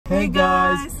Hey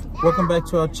guys, welcome back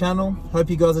to our channel. Hope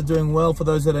you guys are doing well. For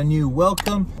those that are new,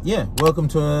 welcome. Yeah, welcome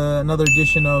to another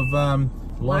edition of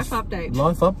Life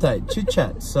Update, Chit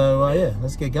Chat. So yeah,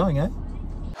 let's get going, eh? Good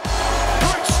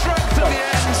strength at the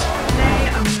end. Today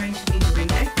I'm going to be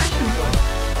doing a fashion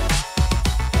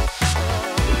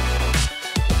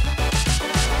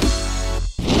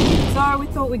vlog. So we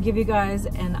thought we'd give you guys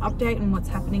an update on what's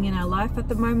happening in our life at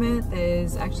the moment.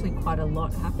 There's actually quite a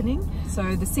lot happening.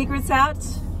 So the secret's out.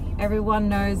 Everyone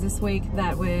knows this week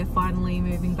that we're finally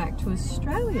moving back to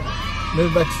Australia.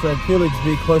 Moving back to Australia purely to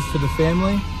be close to the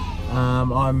family.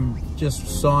 I'm just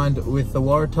signed with the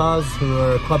Waratahs, who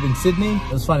are a club in Sydney.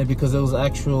 It was funny because it was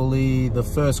actually the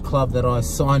first club that I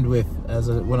signed with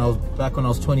when I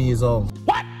was 20 years old.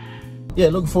 What? Yeah,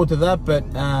 looking forward to that, but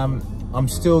I'm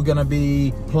still going to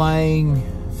be playing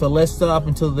for Leicester up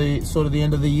until the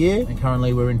end of the year, and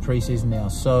currently we're in pre-season now,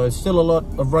 so still a lot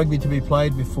of rugby to be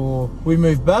played before we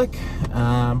move back.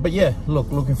 But yeah,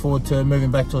 looking forward to moving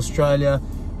back to Australia.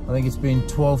 I think it's been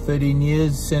 12-13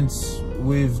 years since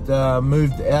we've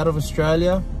moved out of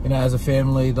Australia. You know, as a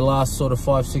family, the last sort of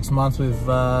 5-6 months we've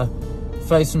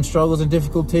faced some struggles and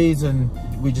difficulties, and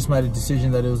we just made a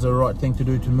decision that it was the right thing to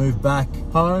do to move back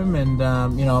home. And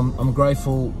you know, I'm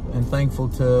grateful and thankful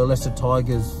to Leicester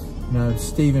Tigers. You know,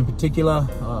 Steve in particular,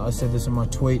 I said this in my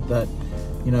tweet, that,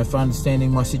 you know, for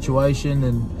understanding my situation.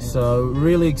 And so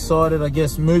really excited, I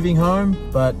guess, moving home,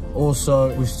 but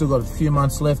also we've still got a few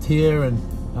months left here, and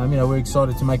you know, we're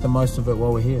excited to make the most of it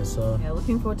while we're here. So yeah,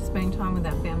 looking forward to spending time with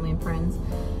our family and friends.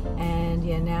 And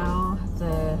yeah, now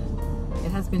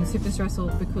it has been super stressful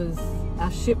because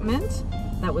our shipment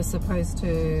that was supposed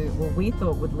to, well, we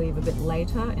thought would leave a bit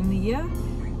later in the year,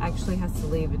 actually has to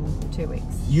leave in 2 weeks.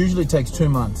 Usually takes 2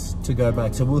 months to go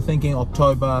back, so we're thinking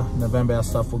October, November our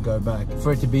stuff will go back,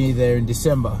 for it to be there in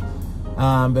December.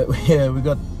 But yeah,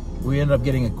 we ended up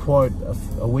getting a quote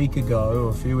a week ago, or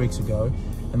a few weeks ago,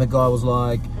 and the guy was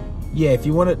like, yeah, if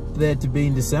you want it there to be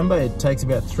in December, it takes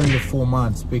about 3 to 4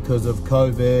 months because of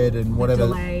COVID and whatever,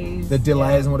 the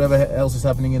delays and whatever else is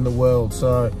happening in the world.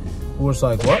 So we're just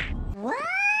like, what?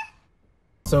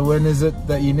 So when is it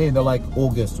that you need? They're like,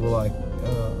 August. We're like,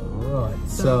 right.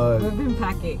 So we've been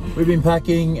packing. We've been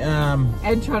packing.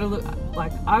 And trying to look,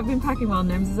 like, I've been packing while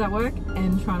Nems is at work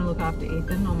and trying to look after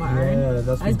Ethan on my own. Yeah,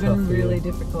 that's been really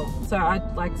difficult. So I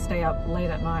like stay up late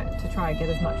at night to try and get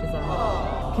as much as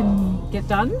I can get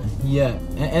done. Yeah,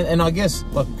 and I guess,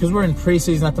 like, because we're in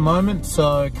pre-season at the moment,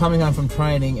 so coming home from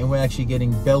training and we're actually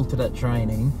getting belted at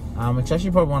training, it's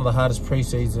actually probably one of the hardest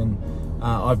pre-season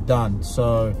I've done.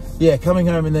 So yeah, coming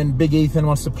home and then big Ethan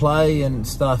wants to play and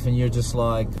stuff, and you're just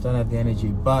like, don't have the energy,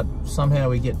 but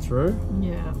somehow we get through.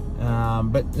 Yeah.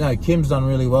 But no, Kim's done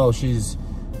really well. She's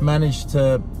managed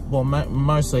to, well,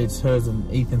 mostly it's hers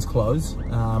and Ethan's clothes.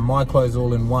 My clothes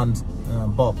all in one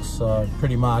box, so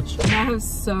pretty much. And I have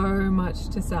so much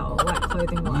to sell, like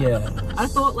clothing wise. Yeah. I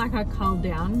thought like I culled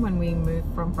down when we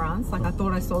moved from France. Like I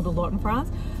thought I sold a lot in France,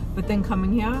 but then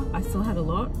coming here, I still had a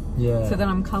lot. Yeah. So then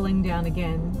I'm culling down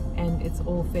again, and it's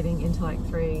all fitting into like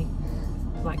 3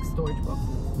 storage boxes.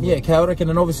 Yeah, chaotic. And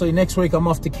then obviously next week I'm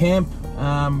off to camp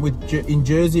in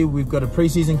Jersey. We've got a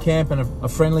pre-season camp and a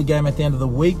friendly game at the end of the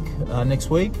week next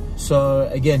week. So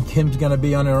again, Kim's going to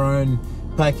be on her own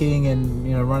packing and,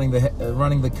 you know, running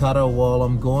the cutter while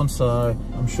I'm gone. So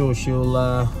I'm sure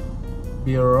she'll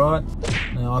be all right.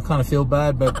 Now, I kind of feel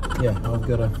bad, but yeah, I've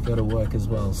got to work as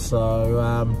well.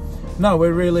 So no,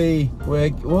 we're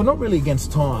not really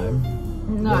against time.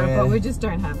 No, but we just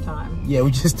don't have time. Yeah,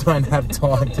 we just don't have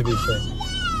time, to be fair.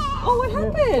 Oh, what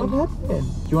happened? What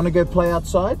happened? Do you want to go play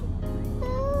outside?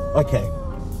 Okay,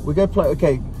 we go play.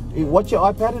 Okay, watch your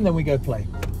iPad and then we go play.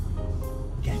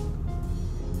 Okay.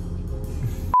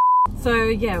 So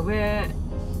yeah,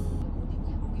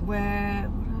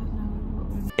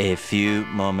 A few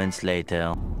moments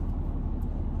later.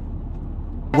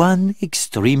 One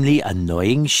extremely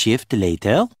annoying shift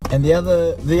later. And the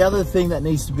other thing that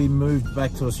needs to be moved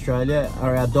back to Australia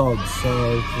are our dogs.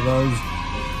 So for those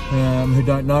who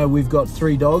don't know, we've got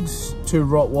 3 dogs, 2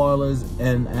 Rottweilers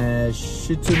and a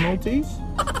Shih Tzu Maltese.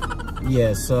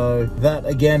 Yeah, so that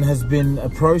again has been a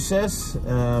process.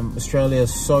 Australia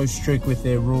is so strict with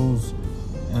their rules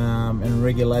and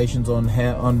regulations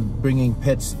on bringing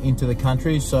pets into the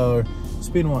country. So it's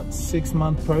been, what,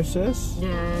 6-month process?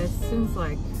 Yeah, since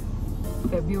like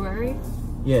February.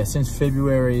 Yeah, since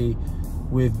February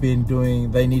we've been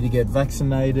doing, they need to get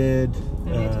vaccinated.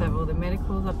 They need to have all the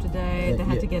medicals up to date. They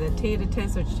had to get a theatre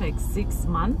test, which takes 6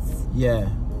 months. Yeah.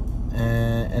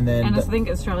 And then... And I think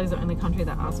Australia's the only country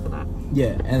that asks for that.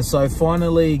 Yeah, and so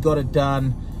finally got it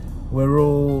done. we're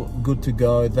all good to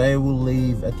go. They will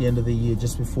leave at the end of the year,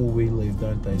 just before we leave,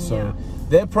 don't they? So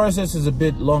their process is a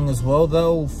bit long as well.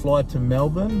 They'll fly to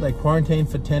Melbourne, they quarantine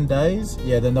for 10 days.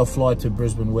 Yeah, then they'll fly to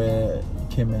Brisbane, where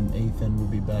Kim and Ethan will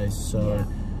be based. So,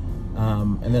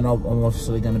 and then I'm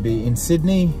obviously going to be in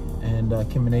Sydney, and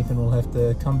Kim and Ethan will have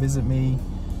to come visit me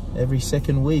every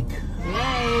second week.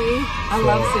 Yay! I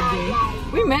love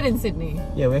Sydney. We met in Sydney.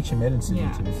 Yeah, we actually met in Sydney,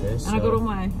 to be fair. And I got all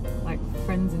my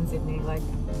friends in Sydney,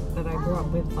 that I grew up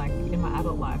with, in my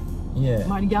adult life. Yeah.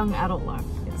 My young adult life.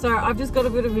 So I've just got a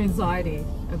bit of anxiety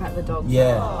about the dogs.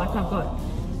 Yeah. I've got.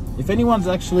 If anyone's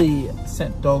actually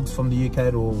sent dogs from the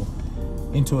UK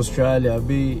into Australia, I'd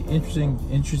be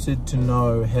interested to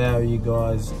know how you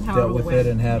guys dealt with it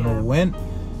and how it all went,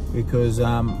 because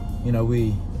you know,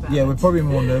 we're probably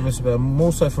more nervous about it,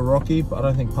 more so for Rocky, but I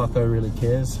don't think Paco really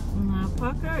cares. No,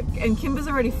 Paco and Kimber's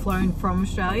already flown from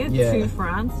Australia to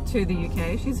France to the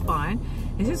UK. She's fine.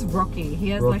 It's just Rocky. He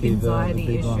has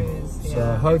anxiety issues. Yeah.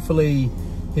 So hopefully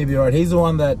he'll be alright. He's the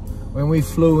one that, when we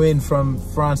flew in from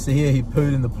France to here, he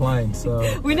pooed in the plane.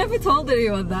 So we never told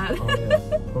anyone that. Oh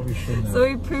yeah, probably shouldn't have. So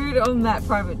he pooed on that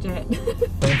private jet.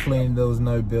 Thankfully there was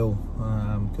no bill,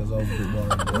 because I was a bit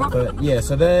worried. But yeah,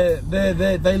 so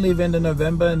they leave end of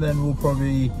November, and then we'll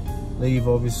probably leave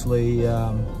obviously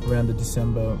around the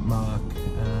December mark.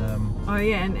 Oh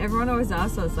yeah, and everyone always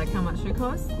asks us how much it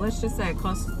costs. Let's just say it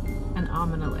costs an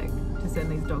arm and a leg to send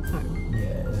these dogs home.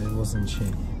 Yeah, it wasn't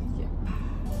cheap.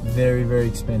 Very, very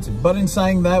expensive. But in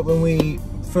saying that, when we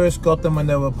first got them when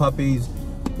they were puppies,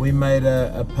 we made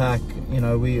a pack. You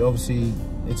know, we obviously,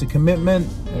 it's a commitment,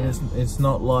 and it's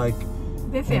not like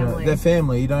they're family. You know, they're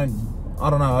family. I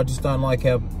don't know, I just don't like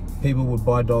how people would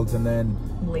buy dogs and then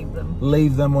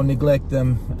leave them or neglect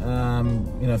them.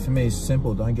 You know, for me it's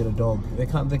simple, don't get a dog. They're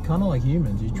kind of like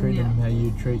humans. You treat them how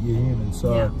you treat your humans.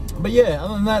 So but yeah,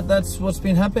 other than that, that's what's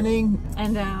been happening.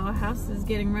 And our house is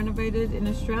getting renovated in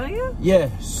Australia.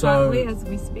 Yeah, so currently as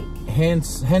we speak.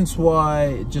 Hence why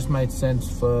it just made sense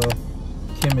for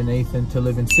Kim and Ethan to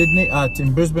live in Sydney,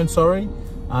 in Brisbane, sorry.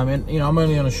 And you know, I'm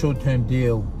only on a short-term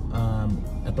deal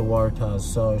at the Waratahs,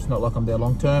 so it's not like I'm there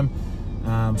long-term.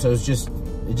 So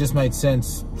it just made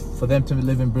sense for them to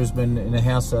live in Brisbane in a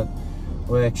house that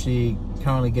we're actually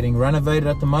currently getting renovated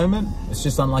at the moment. It's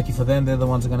just unlucky for them. They're the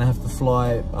ones that are going to have to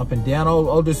fly up and down.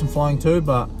 I'll do some flying too,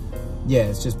 but yeah,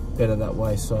 it's just better that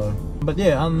way. So, but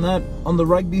yeah, other than that, on the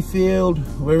rugby field,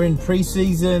 we're in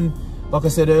pre-season. Like I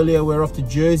said earlier, we're off to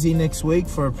Jersey next week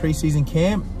for a pre-season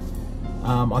camp.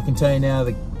 I can tell you now,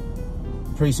 the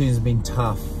pre-season's been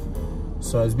tough.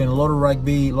 So there's been a lot of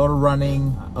rugby, a lot of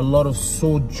running, a lot of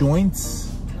sore joints,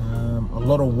 a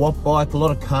lot of watt bike, a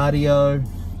lot of cardio.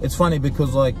 It's funny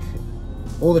because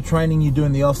all the training you do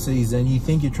in the off season, you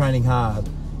think you're training hard,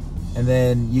 and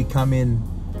then you come in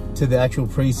to the actual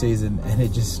pre-season and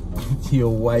it just, you're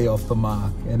way off the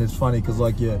mark. And it's funny because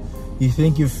you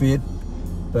think you're fit,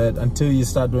 but until you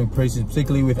start doing pre-season,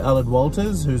 particularly with Aled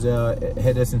Walters, who's our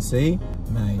head S&C,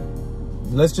 mate,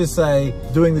 let's just say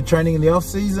doing the training in the off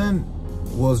season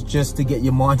was just to get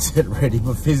your mindset ready,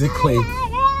 but physically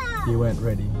you weren't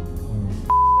ready.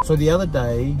 So the other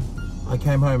day I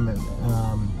came home and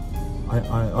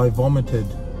I vomited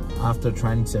after a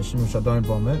training session, which I don't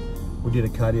vomit. We did a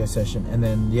cardio session, and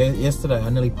then yesterday I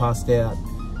nearly passed out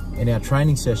in our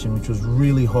training session, which was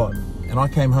really hot. And I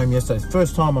came home yesterday,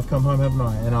 first time I've come home, haven't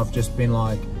I? And I've just been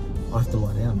like, I have to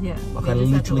lie down. Yeah. I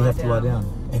literally have to lie down.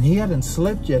 And he hadn't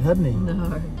slept yet, hadn't he?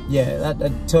 No. Yeah,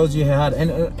 that tells you how hard.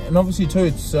 And obviously too,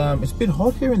 it's a bit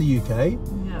hot here in the UK.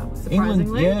 Yeah,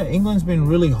 surprisingly. England's been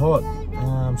really hot.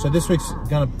 So this week's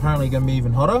apparently going to be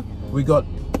even hotter. We got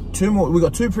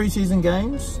two pre-season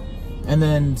games, and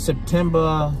then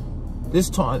September, this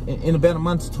time, in about a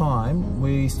month's time,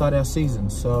 we start our season.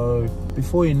 So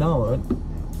before you know it,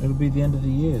 it'll be the end of the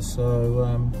year.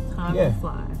 So Time will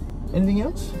fly. Anything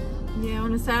else? Yeah,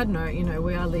 on a sad note, you know,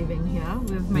 we are leaving here.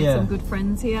 We've made some good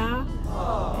friends here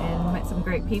and met some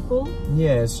great people.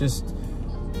 Yeah, it's just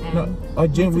lots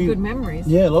of good memories.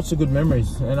 Yeah, lots of good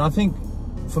memories. And I think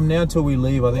from now till we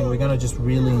leave, I think we're going to just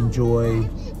really enjoy.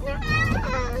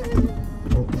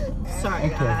 Sorry,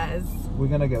 guys. We're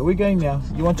going to go. We're going now.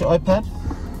 You want your iPad?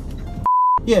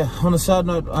 Yeah, on a sad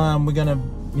note, we're going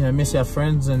to miss our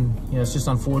friends, and it's just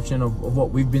unfortunate of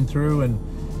what we've been through.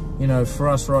 And for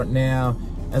us right now,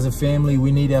 as a family,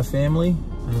 we need our family,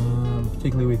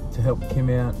 particularly to help Kim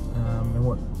out and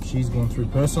what she's gone through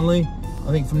personally.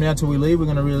 I think from now till we leave, we're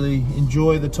going to really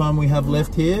enjoy the time we have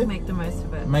left here. Make the most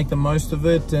of it. Make the most of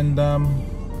it, and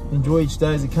enjoy each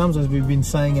day as it comes. As we've been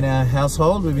saying in our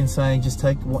household, we've been saying just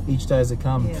take each day as it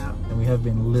comes. Yeah. And we have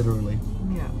been literally.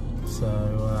 Yeah.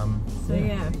 So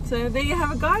yeah, so there you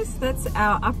have it, guys. That's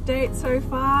our update so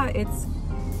far. It's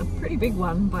a pretty big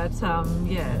one, but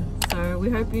yeah. So we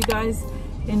hope you guys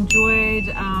enjoyed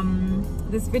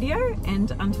this video,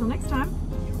 and until next time,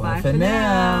 bye for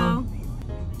now.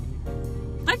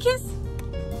 Bye, kiss.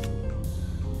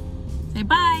 Say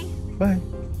bye. Bye.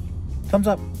 Thumbs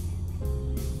up.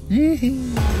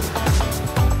 Yee-hee.